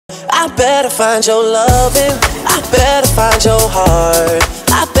I better find your loving. I better find your heart.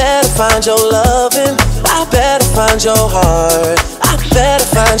 I better find your loving. I better find your heart. I better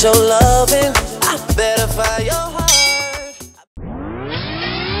find your loving. I better find your heart.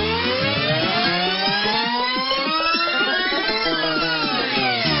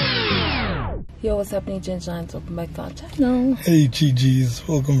 Yo, what's happening, Ginger? Welcome back to our channel. Hey GGs,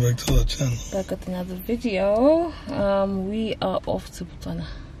 welcome back to our channel. Back with another video. We are off to Botswana.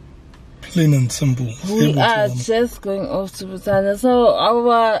 Plain and simple. We are just going off to Botswana. So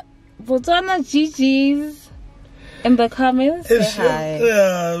our Botswana GGs in the comments, say hi.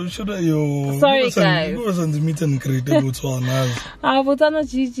 Yeah, should I yo? Sorry guys. Who was on the meet and greet Botswana? Our Botswana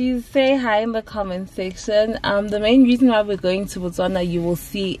GGs, say hi in the comment section. The main reason why we're going to Botswana, you will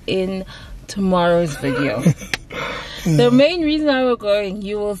see in tomorrow's video. The main reason why we're going,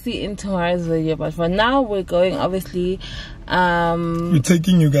 you will see in tomorrow's video, but for now we're going, obviously we're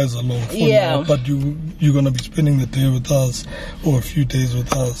taking you guys along for now, but you're gonna be spending the day with us or a few days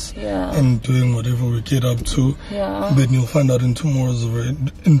with us, and doing whatever we get up to. Then you'll find out in tomorrow's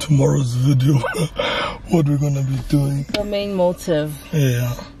video what we're gonna be doing, the main motive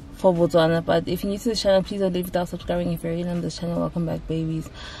for Botswana. But if you're new to the channel, please don't leave without subscribing. If you're already on this channel, welcome back, babies.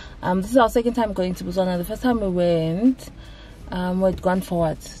 This is our second time going to Botswana. The first time we went, we'd gone for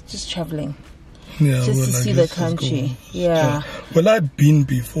what? Just traveling. Yeah, just to see the country. Yeah. Well, I'd been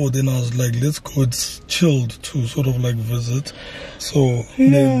before, then I was like, let's go. It's chilled to sort of like visit. So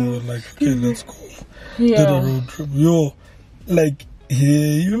then we were like, okay, let's go. Did a road trip. Yo, like,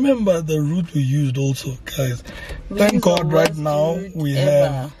 you remember the route we used also, guys. Thank God right now we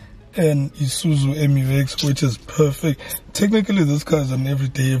have an Isuzu MUX, which is perfect. Technically this car is an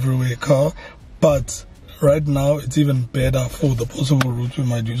everyday everywhere car, but right now it's even better for the possible route we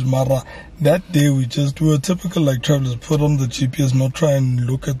might use. Mara, that day we were typical like travelers, put on the GPS, not try and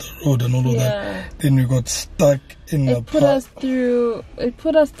look at the road and all of that. Then we got stuck in the park. It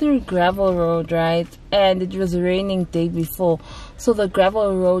put us through gravel road, right? And it was raining day before, so the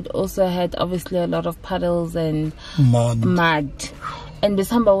gravel road also had obviously a lot of puddles and mud. And we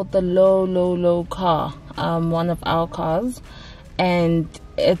stumbled with the low car, one of our cars, and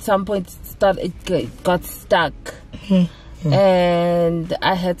at some point it got stuck. And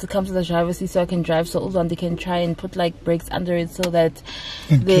I had to come to the driver's seat so I can drive, so Mzwandile can try and put like brakes under it so that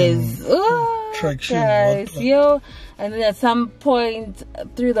there's traction. And then at some point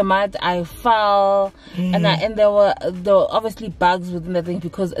through the mud I fell, and there were obviously bugs within the thing,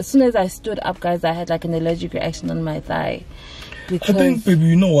 because as soon as I stood up, guys, I had like an allergic reaction on my thigh. I think, baby,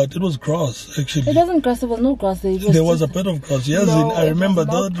 you know what? It was grass, actually. It wasn't grass. There was no grass. There was a bit of grass. Yes, I remember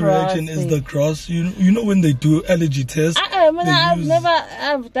that reaction is the grass. You know when they do allergy tests? I've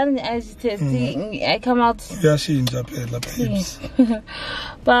done an allergy test. I come out.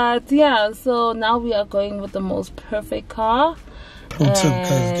 But yeah, so now we are going with the most perfect car. Pro tip,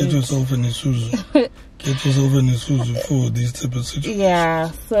 guys, get yourself an Isuzu. Get yourself an Isuzu for these type of situations.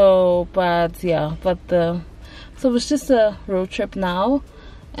 Yeah. So it's just a road trip now,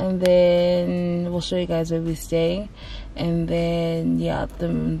 and then we'll show you guys where we're staying, and then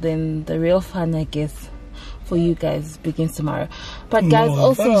then the real fun, I guess, for you guys begins tomorrow. But guys,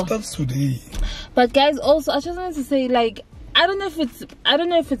 fun starts today. But guys, also, I just wanted to say, like, I don't know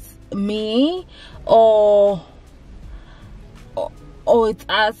if it's me or it's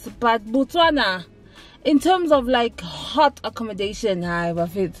us, but Botswana, in terms of like hot accommodation,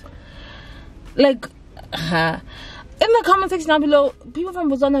 like. In the comment section down below, people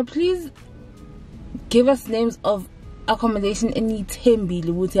from Botswana, please give us names of accommodation in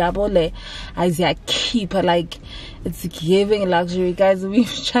Tembi, as a keeper, like it's giving luxury, guys.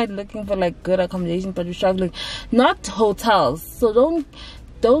 We've tried looking for like good accommodation, but we're struggling. Not hotels, so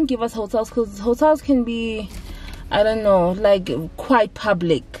don't give us hotels, because hotels can be, I don't know, like quite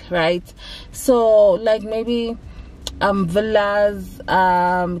public, right? So like maybe villas,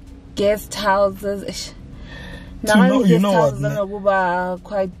 guest houses. Now you know what,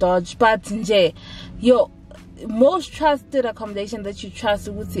 quite dodge, but most trusted accommodation that you trust,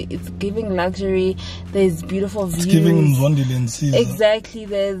 it's giving luxury. There's beautiful views. It's giving Mzwandile and Siza. Exactly.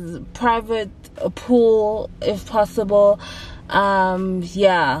 There's private pool if possible. And you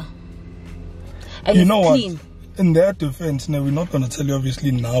know clean. What? In their defense, now we're not going to tell you obviously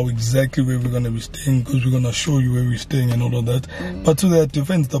now exactly where we're going to be staying, because we're going to show you where we're staying and all of that. But to their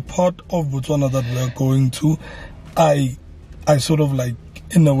defense, the part of Botswana that we're going to, I sort of like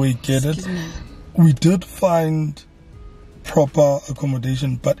in a way get it. We did find proper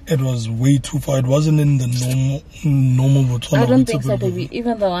accommodation, but it was way too far. It wasn't in the normal Botswana. I don't think so, baby.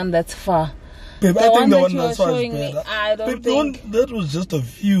 Even the one that's far, Babe, I think the one that was showing better. me, I don't Babe, think that was just a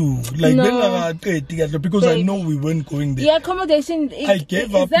few. Like, No. because I know we weren't going there. the accommodation. I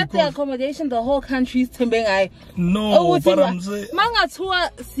gave up Is that the because- accommodation? The whole country's tembeng. No, but I'm saying.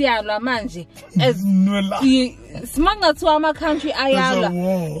 Mangatua sialwa manje as Nwela. Mangatua ma country There's a ayalwa.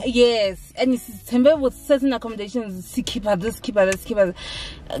 war. Yes, and it's tembe with certain accommodations. See, keep her this, keep her this, keep her.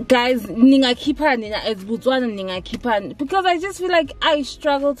 Guys, ninga keep her, ninga as Botswana, ninga keep her. Because I just feel like I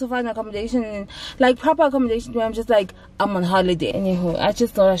struggle to find accommodation, like proper accommodation where I'm just like, I'm on holiday. Anyhow, I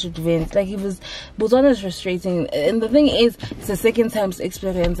just thought I should vent. Like, it was, Botswana is frustrating. And the thing is, it's a second time's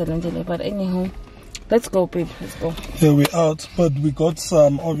experience, but anyhow, let's go, babe, let's go. Yeah, we're out, but we got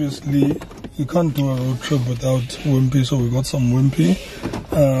some, obviously, you can't do a road trip without wimpy, so we got some wimpy.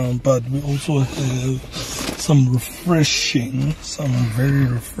 But we also have some very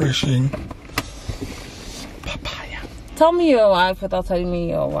refreshing papaya. Tell me your wife without telling me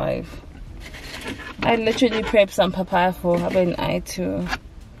your wife. I literally prepped some papaya for her and I to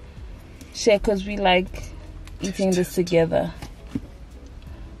share because we like eating this together.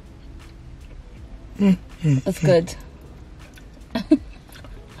 It's good.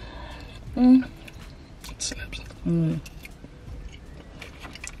 It slaps.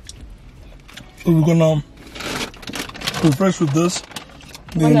 So we're gonna refresh with this,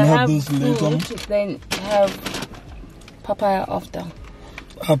 then Gonna have this food, later. then have papaya after.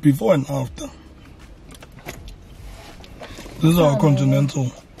 Before and after. This is our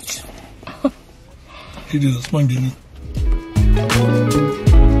continental. It is Mzwandile.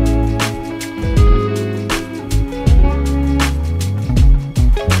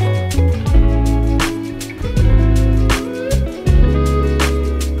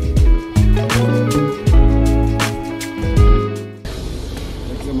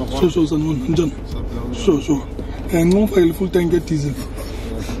 Sure, son. Sure. And no file full tank at diesel.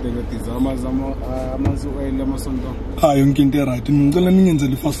 Yonke into right. Ngicela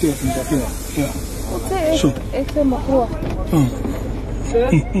ningenzele fast year. Yeah. Sure.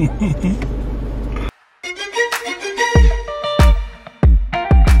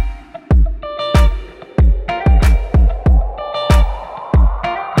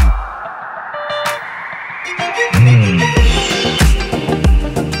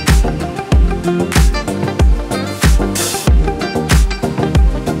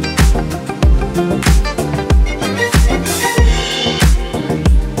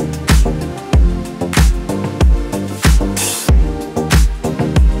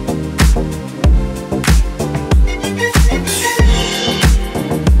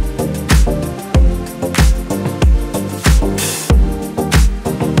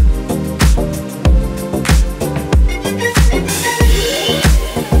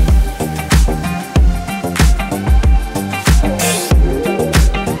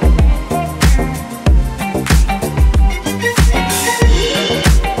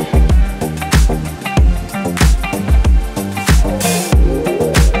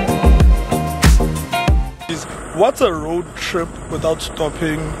 What's a road trip without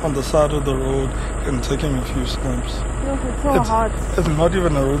stopping on the side of the road and taking a few snaps? It's so hot. It's not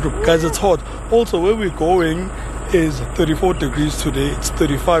even a road trip. Guys, it's hot. Also, where we're going is 34 degrees today. It's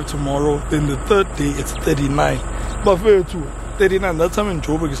 35 tomorrow. Then the third day, it's 39. But for 39, that time in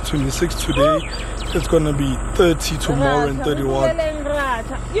Joburg is 26 today. It's going to be 30 tomorrow and 31.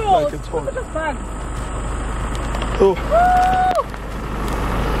 Yo, Like it's hot. look at the sun. Oh,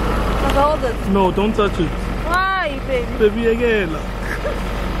 Hold it. no, don't touch it. Why, baby? Baby, again.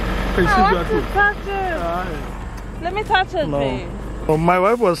 I want to touch it. Let me touch it, No. babe. Oh, my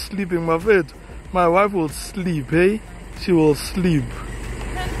wife was sleeping, my friend. My wife will sleep, hey? She will sleep.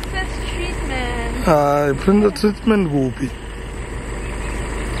 Princess treatment. Princess treatment will be.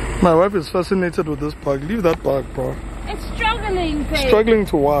 My wife is fascinated with this park. Leave that park, bro. It's struggling, babe. Struggling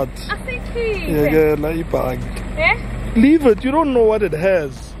to what? I think please. Yeah, like park. Eh? Leave it. You don't know what it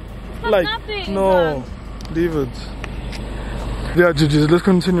has. got nothing, no, leave it. Yeah, GG's. Let's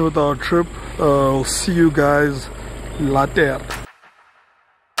continue with our trip. We'll see you guys later.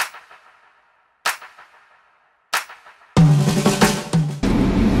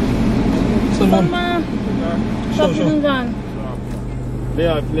 Mama, stop doing that.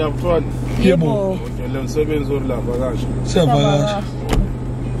 Yebo.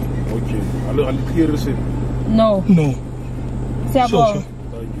 Siyavakasha. No. No. Siyabonga.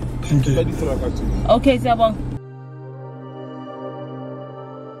 Thank you. Okay, siyabonga.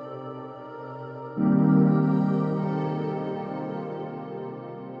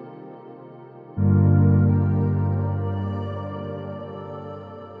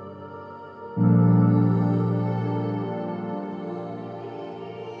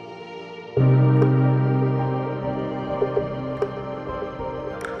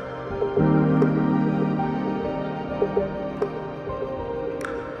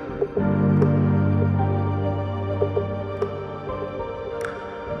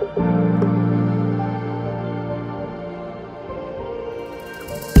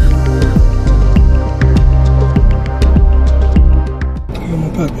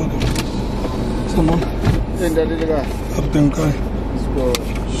 Someone? In the little guy. I think I.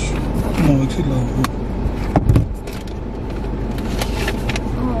 No, it's love.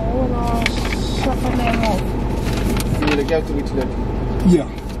 Oh, no. You will get to which level? Yeah.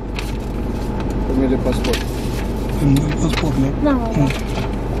 Give me the passport. In the passport, yeah. No.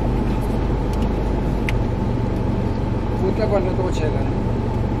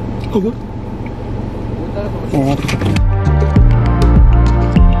 Okay. Oh.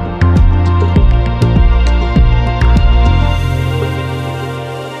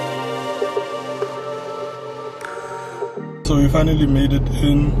 So we finally made it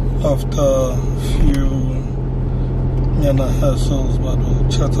in after a few hassles, but we'll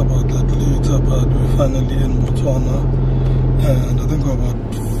chat about that later. But we're finally in Botswana, and I think we're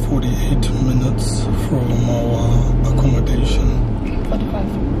about 48 minutes from our accommodation.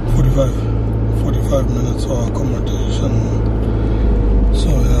 45 minutes for our accommodation. So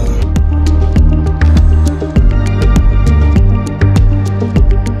yeah.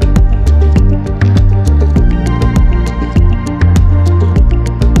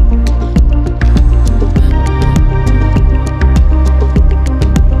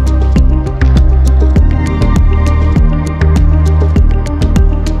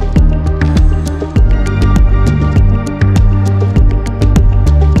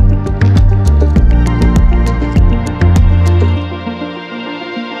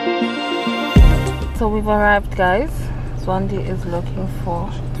 So we've arrived, guys. Mzwandile is looking for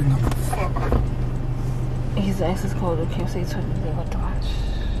his access code. Okay, say Tolile, what much?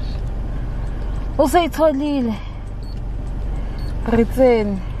 We'll say Tolile.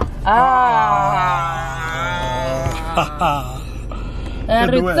 Written.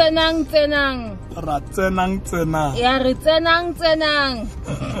 Ritzenang tsenang. Ratsenang tsena. Yeah, ritzenang tsenang.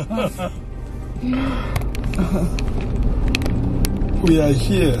 We are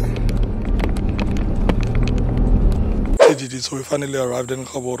here. So we finally arrived in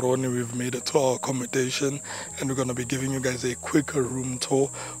Gaborone. We've made it to our accommodation, and we're going to be giving you guys a quick room tour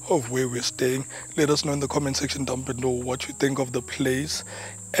of where we're staying. Let us know in the comment section down below what you think of the place.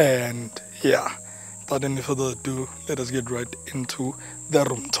 And yeah, without any further ado, let us get right into the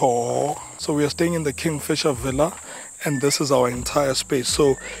room tour. So we are staying in the Kingfisher Villa, and this is our entire space.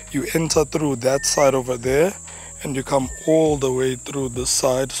 So you enter through that side over there, and you come all the way through this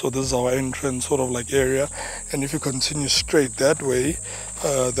side. So this is our entrance sort of like area, and if you continue straight that way,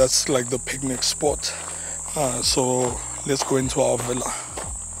 that's like the picnic spot. So let's go into our villa.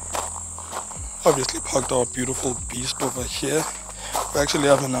 Obviously parked our beautiful beast over here. We actually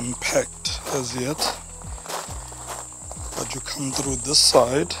haven't unpacked as yet, but you come through this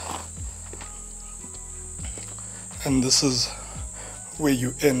side, and this is where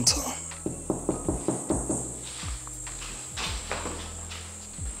you enter.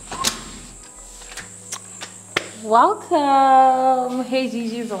 Welcome, hey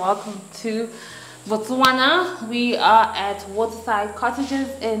GGs, and welcome to Botswana. We are at Waterside Cottages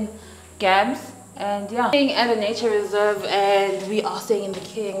in Gams, and yeah, staying at a nature reserve, and we are staying in the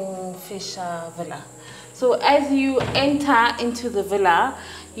Kingfisher Villa. So as you enter into the villa,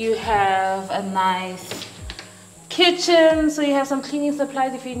 you have a nice kitchen, so you have some cleaning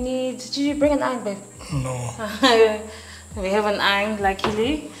supplies if you need. Did you bring an iron, babe? No. We have an iron,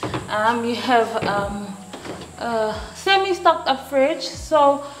 luckily. You have semi-stocked up fridge,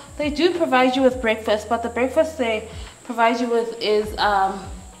 so they do provide you with breakfast, but the breakfast they provide you with is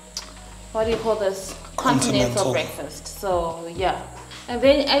what do you call this, continental breakfast. So yeah, and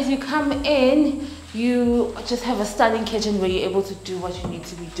then as you come in, you just have a stunning kitchen where you're able to do what you need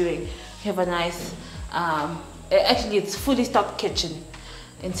to be doing. You have a nice actually it's fully stocked kitchen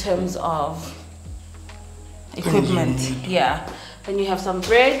in terms of equipment. Yeah, then you have some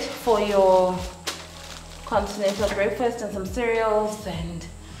bread for your continental breakfast, and some cereals, and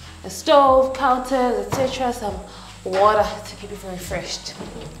a stove, counters, etc. Some water to keep it refreshed.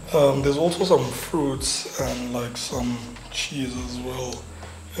 There's also some fruits and like some cheese as well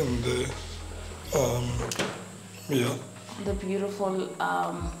in the yeah. The beautiful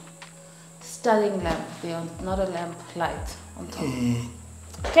stunning lamp. They are not a lamp light on top.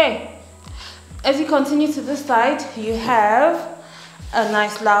 Okay, as you continue to this side, you have a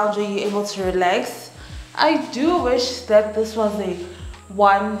nice lounge where you're able to relax. I do wish that this was a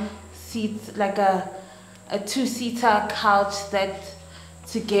one seat, like a two-seater couch that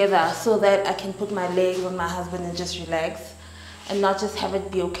together, so that I can put my legs on my husband and just relax, and not just have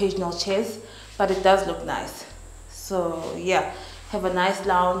it be occasional chairs, but it does look nice. So yeah, have a nice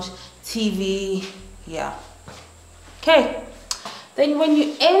lounge, TV, yeah. Okay, then when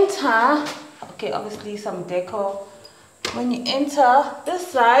you enter, okay, obviously some decor When you enter this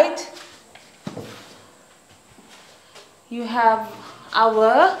side, you have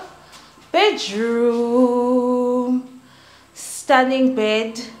our bedroom. Stunning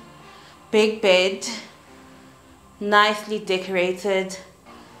bed, big bed, nicely decorated.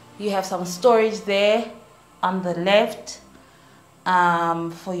 You have some storage there on the left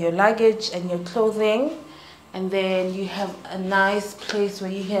for your luggage and your clothing. And then you have a nice place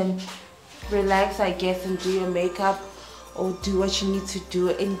where you can relax, I guess, and do your makeup or do what you need to do,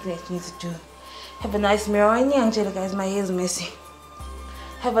 anything that you need to do. Have a nice mirror. And Angela, guys, my hair is messy.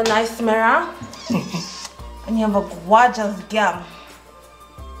 Have a nice mirror. And you have a gorgeous gam.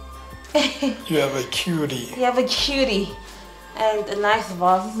 You have a cutie. You have a cutie. And a nice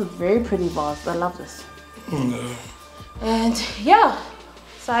vase. This is a very pretty vase. I love this. No. And yeah,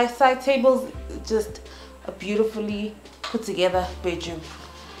 side tables, just a beautifully put together bedroom.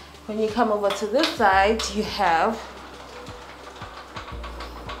 When you come over to this side, you have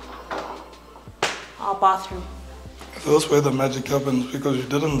our bathroom. That's where the magic happens, because you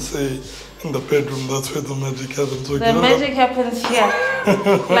didn't say in the bedroom that's where the magic happens. So the magic happens here,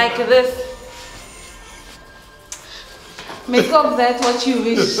 like this. Make of that what you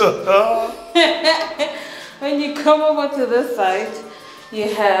wish. When you come over to this side, you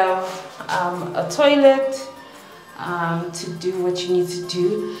have a toilet to do what you need to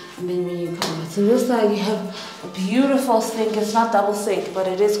do. And then when you come over to this side, you have a beautiful sink. It's not double sink, but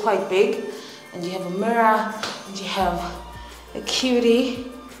it is quite big. And you have a mirror, and you have a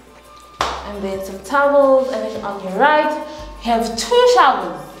cutie, and then some towels, and then on your right, you have 2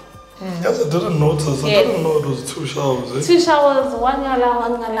 showers. Yes, I didn't notice. Yes. I didn't know it was 2 showers. 2 showers, one ngala,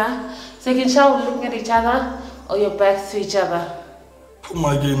 one ngala. So you can shower looking at each other, or your backs to each other.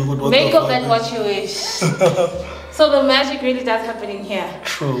 Make of that what you wish. So the magic really does happen in here.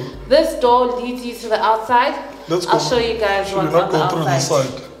 True. This door leads you to the outside. I'll show you guys what's on the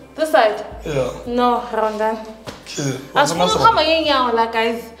outside. This side? Yeah. No, Rondan. Okay. As full of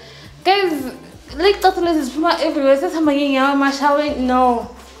guys. Guys, like totalness is everywhere. Is this my showering?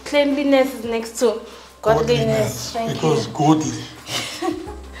 No. Cleanliness is next to godliness. Thank because you. godly.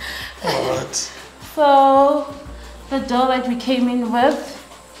 Alright. So the door that we came in with,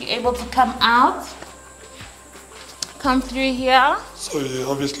 you're able to come out. Come through here. So you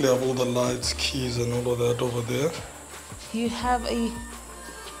obviously have all the lights, keys and all of that over there. You have a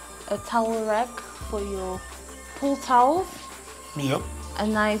towel rack for your pool towels. Yep. A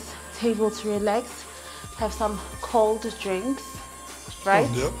nice table to relax. Have some cold drinks, right?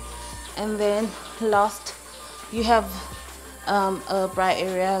 Yep. And then last, you have a bright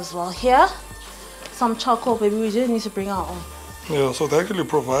area as well here. Some charcoal, baby. We didn't need to bring our own. Yeah, so they actually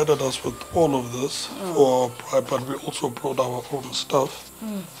provided us with all of this for our pride, but we also brought our own stuff.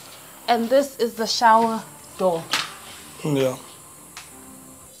 And this is the shower door. Yeah.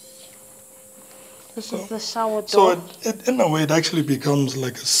 This is the shower door. So in a way, it actually becomes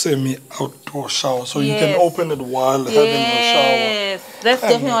like a semi-outdoor shower. So you can open it while having your shower. Yes, that's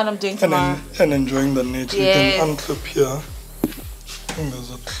definitely what I'm doing tomorrow. And enjoying the nature. Yes. You can unclip here. I think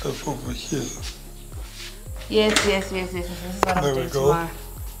there's a clip over here. Yes. This is what I'm doing tomorrow.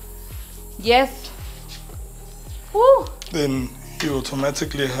 Yes. Woo. Then you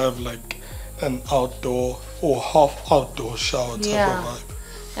automatically have like an outdoor or half outdoor shower type of vibe.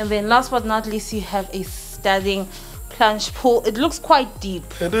 And then last but not least, you have a stunning plunge pool. It looks quite deep.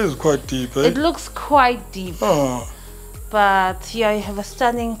 It is quite deep, eh? It looks quite deep. But yeah, you have a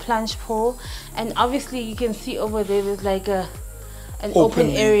stunning plunge pool. And obviously you can see over there, there's like an open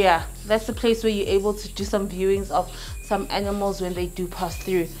area. That's the place where you're able to do some viewings of some animals when they do pass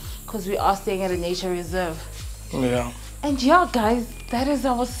through. Because we are staying at a nature reserve. Yeah. And yeah, guys, that is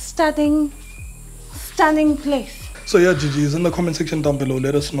our stunning place. So yeah, GG's, in the comment section down below,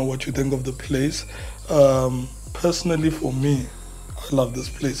 let us know what you think of the place. Personally, for me, I love this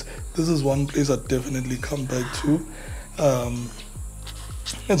place. This is one place I definitely come back to.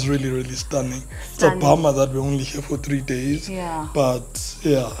 It's really stunning. It's a bummer that we're only here for 3 days. Yeah. But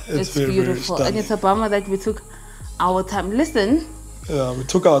yeah, it's very beautiful. Very stunning. And it's a bummer that we took our time. Listen. Yeah, we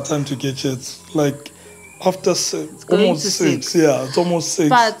took our time to get here. It's like after almost 6. Yeah, it's almost 6.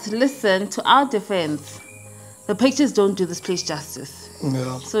 But listen, to our defense, the pictures don't do this place justice.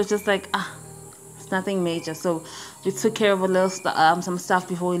 Yeah. So it's just like, it's nothing major. So we took care of a little some stuff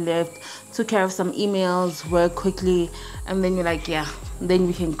before we left, took care of some emails, work quickly, and then you're like, yeah, then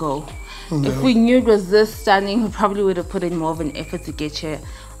we can go. Yeah. If we knew it was this stunning, we probably would have put in more of an effort to get here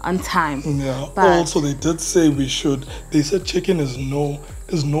on time. Yeah. But Also, they did say we should. They said check-in is no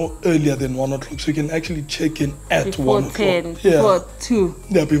earlier than 1 o'clock, so you can actually check in at before 1 10, o'clock. Yeah. before 2.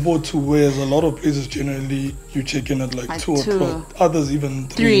 Yeah, before 2. Whereas a lot of places generally you check in at like At 2 2. o'clock. Others even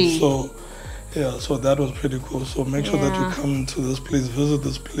 3. 3. So yeah, so that was pretty cool. So make sure that you come to this place, visit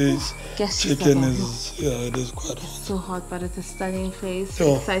this place. Yes, Check-in is it is quite hot. so hot, but it's a stunning place.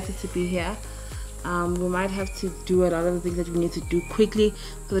 Yeah. Excited to be here. We might have to do a lot of the things that we need to do quickly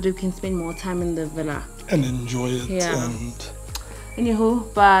so that we can spend more time in the villa And enjoy it. Yeah. And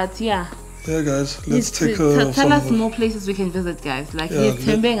anywho, but yeah, guys, let's take tell us more places we can visit, guys. Like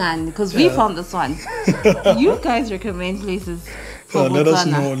because we found this one. You guys recommend places for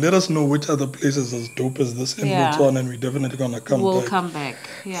Botswana. Let us know which other places as dope as this in Botswana, and we're definitely gonna come we'll back. come back.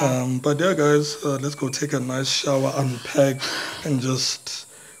 Yeah. But yeah, guys, let's go take a nice shower, unpack, and just.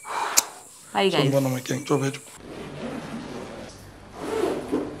 Bye, guys.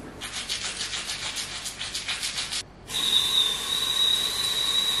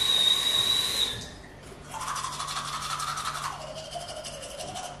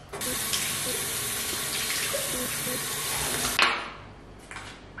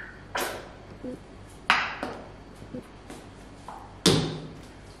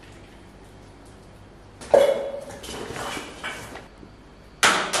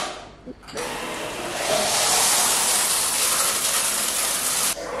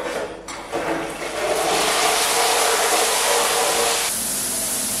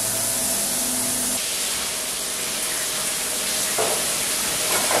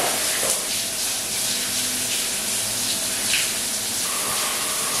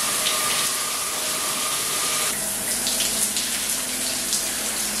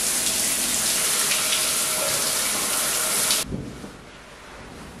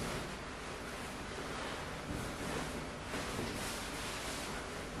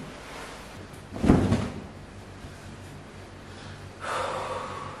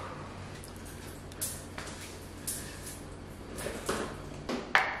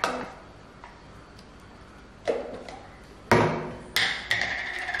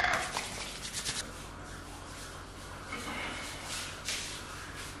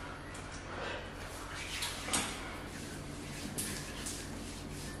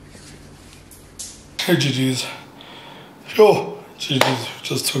 Hey GG's. Yo, GG's,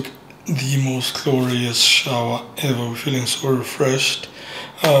 just took the most glorious shower ever. We're feeling so refreshed.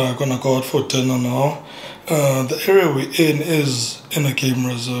 Gonna go out for dinner now. The area we're in is in a game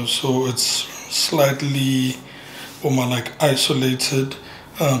reserve, so it's slightly isolated,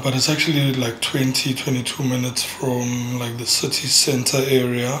 but it's actually like 20-22 minutes from like the city center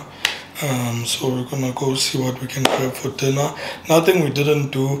area. So we're gonna go see what we can grab for dinner. Nothing we didn't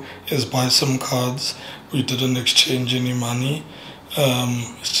do is buy some cards. We didn't exchange any money.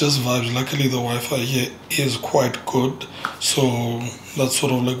 It's just vibes. Luckily the Wi-Fi here is quite good, so that's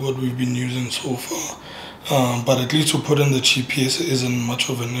sort of like what we've been using so far. But at least to put in the GPS isn't much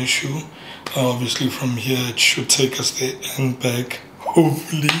of an issue. Obviously from here it should take us there and back,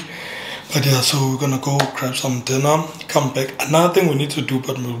 hopefully. But yeah, so we're gonna go grab some dinner, come back. Another thing we need to do,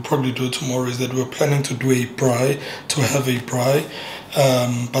 but we'll probably do it tomorrow, is that we're planning to do a braai,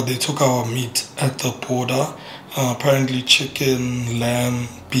 but they took our meat at the border. Apparently chicken, lamb,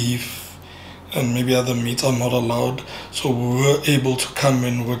 beef, and maybe other meats are not allowed. So we were able to come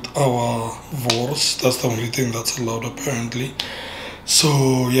in with our wors. That's the only thing that's allowed apparently.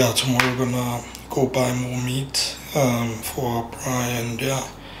 So yeah, tomorrow we're gonna go buy more meat for our braai, and yeah.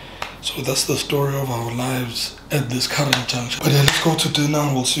 So that's the story of our lives at this current juncture. But yeah, let's go to dinner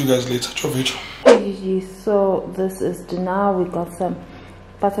and we'll see you guys later. Hey, so this is dinner. We got some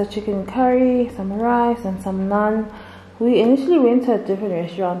butter chicken curry, some rice, and some naan. We initially went to a different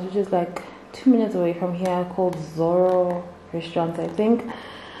restaurant, which is like 2 minutes away from here, called Zoro Restaurant, I think.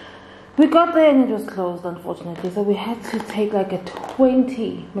 We got there and it was closed, unfortunately. So we had to take like a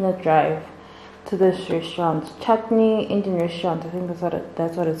 20-minute drive to this restaurant, Chutney Indian Restaurant, I think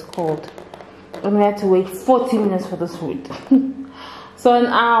that's what it's called. And we had to wait 40 minutes for this food. So an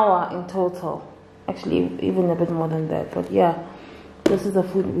hour in total, actually even a bit more than that. But yeah, this is the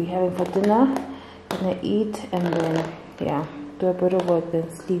food we're having for dinner. Gonna eat and then yeah, do a bit of work, then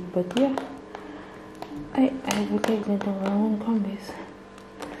sleep. But yeah, I look like that around combis.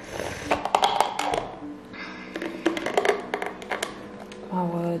 My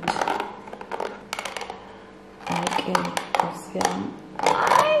word. Okay, yeah,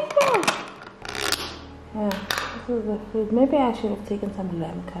 this is the food. Maybe I should have taken some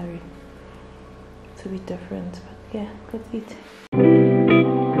lamb curry to be different, but yeah, let's eat.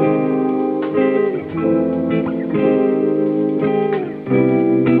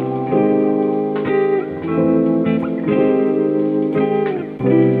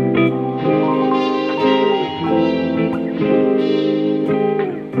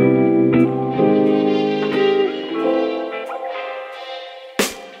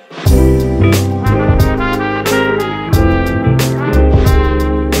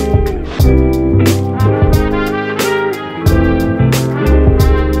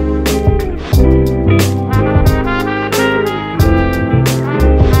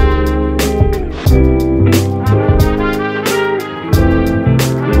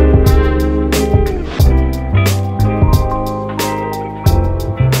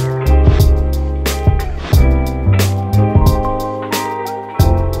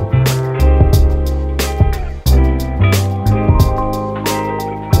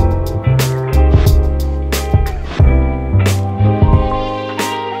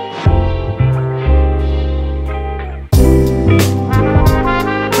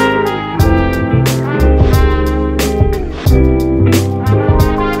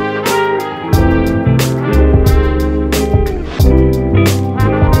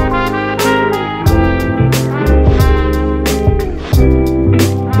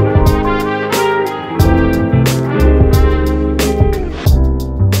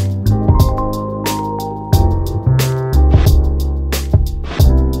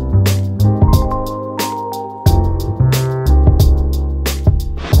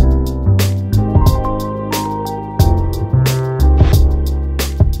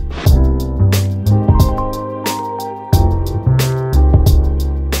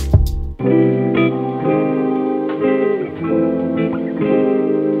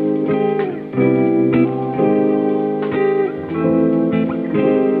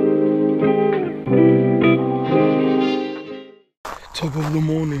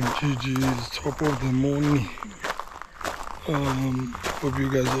 GG's, top of the morning. Hope you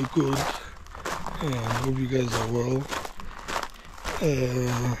guys are good. Hope you guys are well.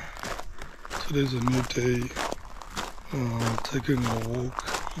 Today's a new day. Taking a walk,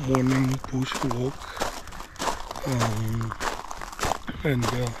 morning bush walk. And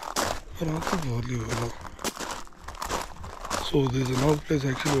so there's another place I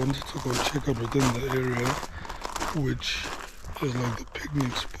actually wanted to go check out within the area, which is like the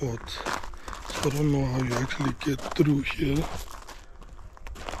picnic spot. So I don't know how you actually get through here.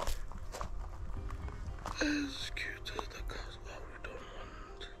 As cute as the cows, but we don't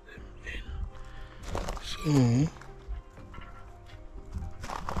want them in.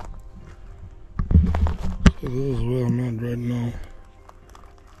 So this is where I'm at right now.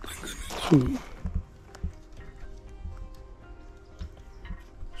 I think I need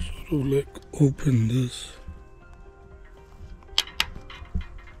to sort of like open this.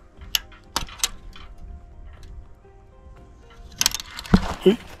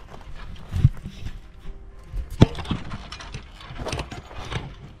 Hey.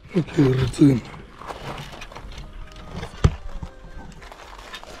 Okay, it's in.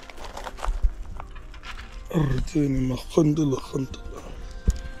 Okay,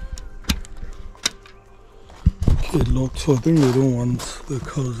 locked. So I think they don't want the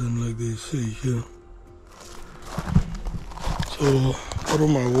cows in like they say here. So out of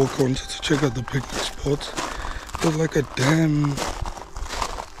my walk I wanted to check out the picnic spot. There's like a dam.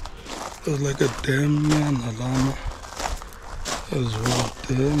 There's like a dam in Alana as well.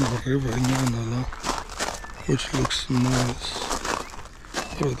 Dam river in Alana, which looks nice.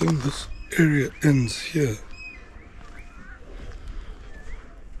 But I think this area ends here.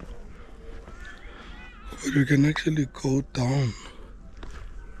 But you can actually go down.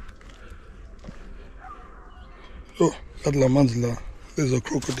 Oh, there's a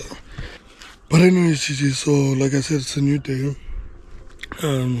crocodile. But anyways, GG, so like I said, it's a new day.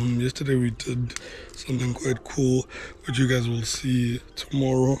 Yesterday we did something quite cool, which you guys will see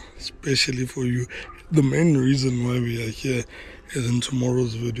tomorrow, especially for you. The main reason why we are here is in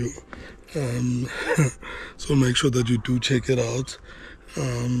tomorrow's video. So make sure that you do check it out.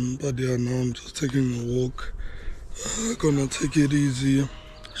 But yeah, now I'm just taking a walk. Gonna take it easy,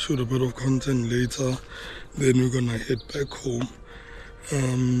 shoot a bit of content later, then we're gonna head back home.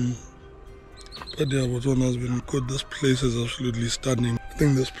 But yeah, Botswana has been good. This place is absolutely stunning. I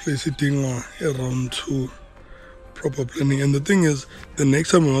think this place is doing around 2 proper planning. And the thing is, the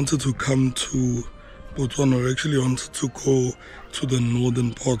next time we wanted to come to Botswana, we actually wanted to go to the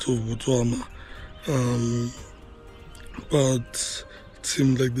northern part of Botswana. But it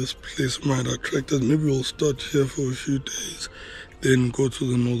seemed like this place might attract us. Maybe we'll start here for a few days, then go to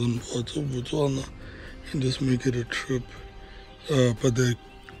the northern part of Botswana and just make it a trip. But there are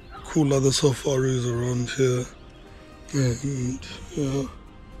cool other safaris around here. And yeah.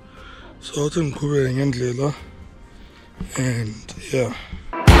 So out in Kube and yeah.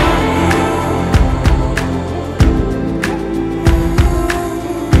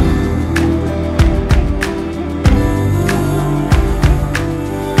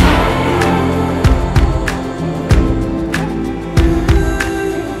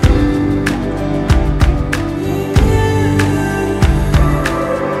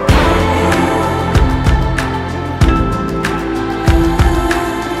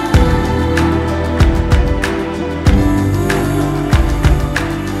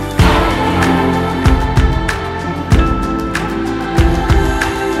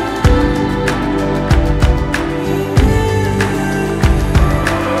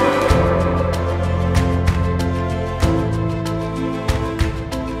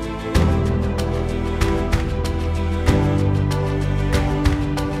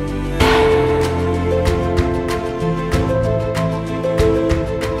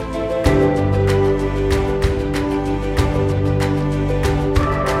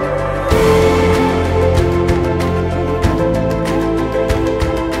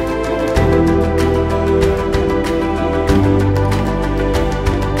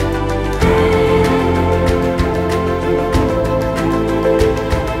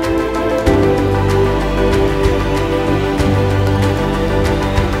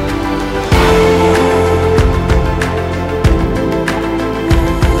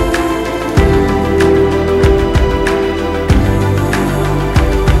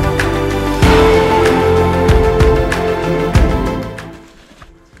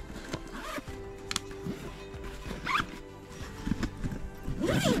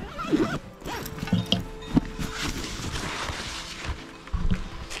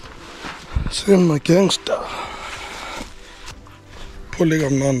 See my gangster.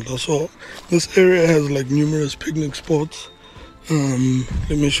 So this area has like numerous picnic spots.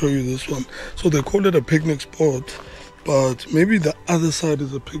 Let me show you this one. So they call it a picnic spot, but maybe the other side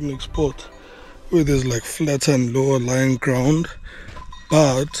is a picnic spot where there's like flatter and lower lying ground.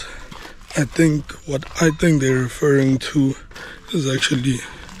 But I think what they're referring to is actually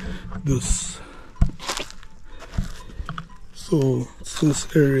this. So it's this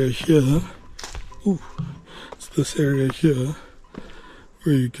area here. Ooh, it's this area here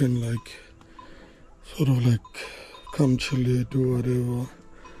where you can like sort of like come chill here, do whatever.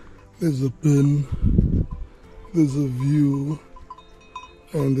 There's a bin, there's a view,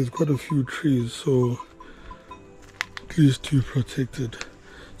 and there's quite a few trees, so at least you're protected.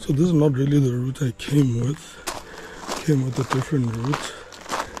 So this is not really the route I came with. I came with a different route.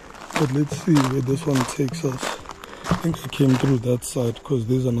 But let's see where this one takes us. I think I came through that side because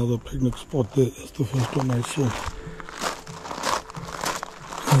there's another picnic spot there. That's the first one I saw.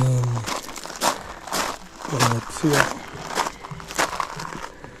 But yeah,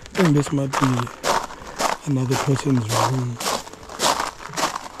 I think this might be another person's room.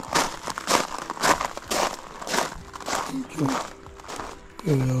 Okay.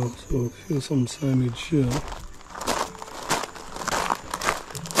 Yeah, so here's some signage here.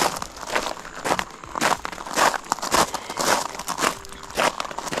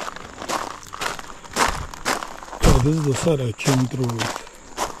 This is the side I came through with.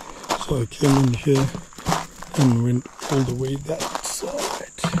 So I came in here and went all the way that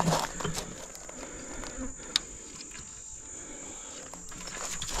side.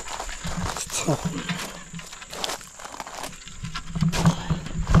 It's time.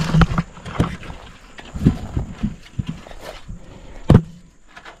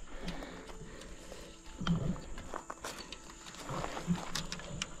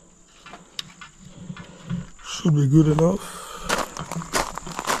 Should be good enough.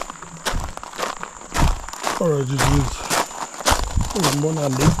 Alright, GG's. More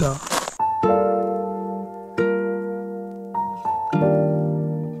later.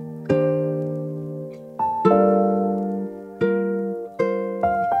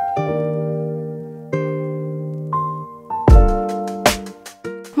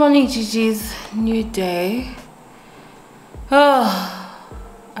 Morning, GG's. New day. Oh,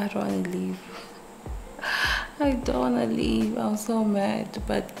 I don't want to leave. I don't want to leave. I'm so mad.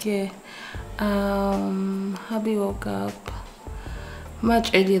 But yeah, hubby woke up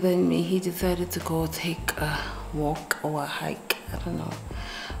much earlier than me. He decided to go take a walk or a hike. I don't know.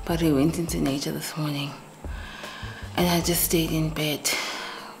 But he went into nature this morning. And I just stayed in bed.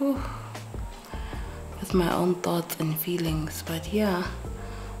 Whew. With my own thoughts and feelings. But yeah,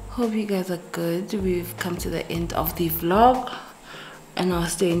 hope you guys are good. We've come to the end of the vlog. And I'll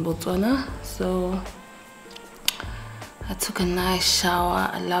stay in Botswana. So I took a nice shower.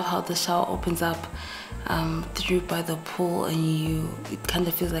 I love how the shower opens up through by the pool, and it kind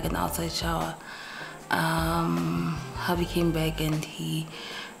of feels like an outside shower. Hubby came back and he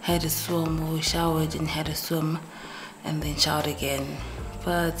had a swim. We showered and had a swim and then showered again.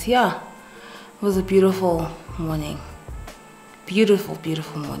 But yeah, it was a beautiful morning. Beautiful,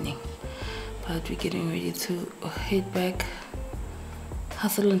 beautiful morning. But we're getting ready to head back.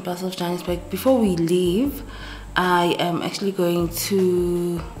 Hustle and bustle of Johannesburg. Before we leave, I am actually going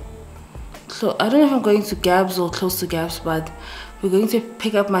to, I don't know if I'm going to Gabs or close to Gabs, but we're going to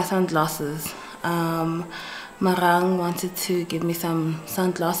pick up my sunglasses. Marang wanted to give me some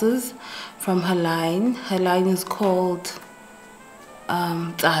sunglasses from her line. Her line is called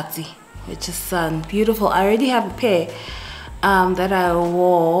Tsatsi, which is sun. Beautiful. I already have a pair that I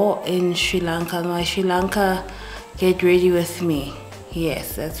wore in Sri Lanka. My Sri Lanka get ready with me.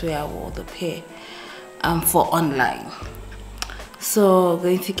 Yes, that's where I wore the pair. For online. So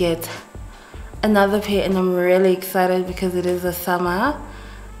going to get another pair, and I'm really excited because it is a summer.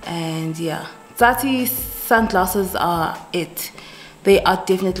 And yeah, Tsatsi sunglasses are it. They are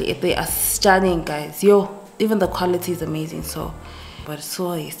definitely it. They are stunning, guys. Yo, even the quality is amazing. So, but I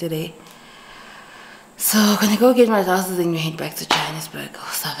saw yesterday. So I'm gonna go get my glasses and head back to Johannesburg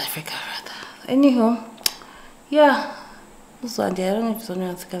or South Africa rather. Anywho, yeah. Mzwandile, I don't know if someone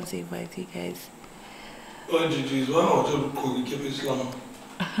else can say bye to you guys. Why GG's? Why not give Islam?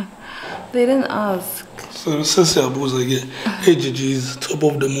 They didn't ask. So again. Hey GG's, top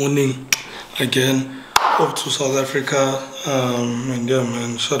of the morning again. Off to South Africa. And yeah,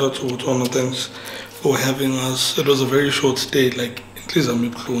 man, shout out to Botswana. Thanks for having us. It was a very short stay, like at least I'm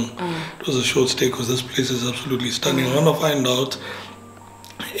it was a short stay because this place is absolutely stunning. I want to find out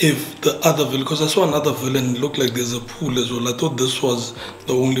if the other villa, because I saw another villa and it looked like there's a pool as well. I thought this was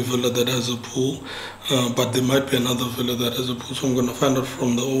the only villa that has a pool, but there might be another villa that has a pool. So I'm going to find out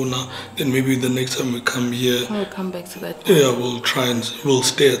from the owner. Then maybe the next time we come here, we'll come back to that. Yeah, we'll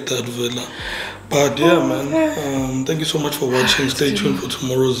stay at that villa. But yeah, man, thank you so much for watching. Stay tuned for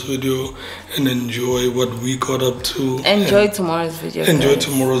tomorrow's video and enjoy what we got up to. Enjoy tomorrow's video. Enjoy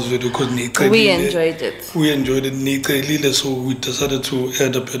tomorrow's video because we enjoyed it. We enjoyed it. So we decided to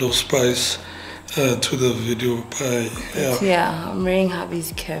add a bit of spice to the video. Yeah, I'm wearing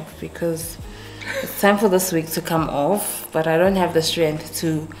hubby's cap because it's time for this wig to come off, but I don't have the strength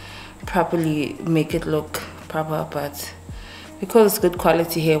to properly make it look proper. But because it's good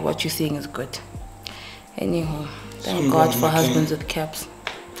quality hair, what you're seeing is good. Anyhow, thank God for husbands with caps.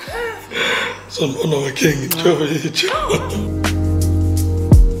 So, no, king.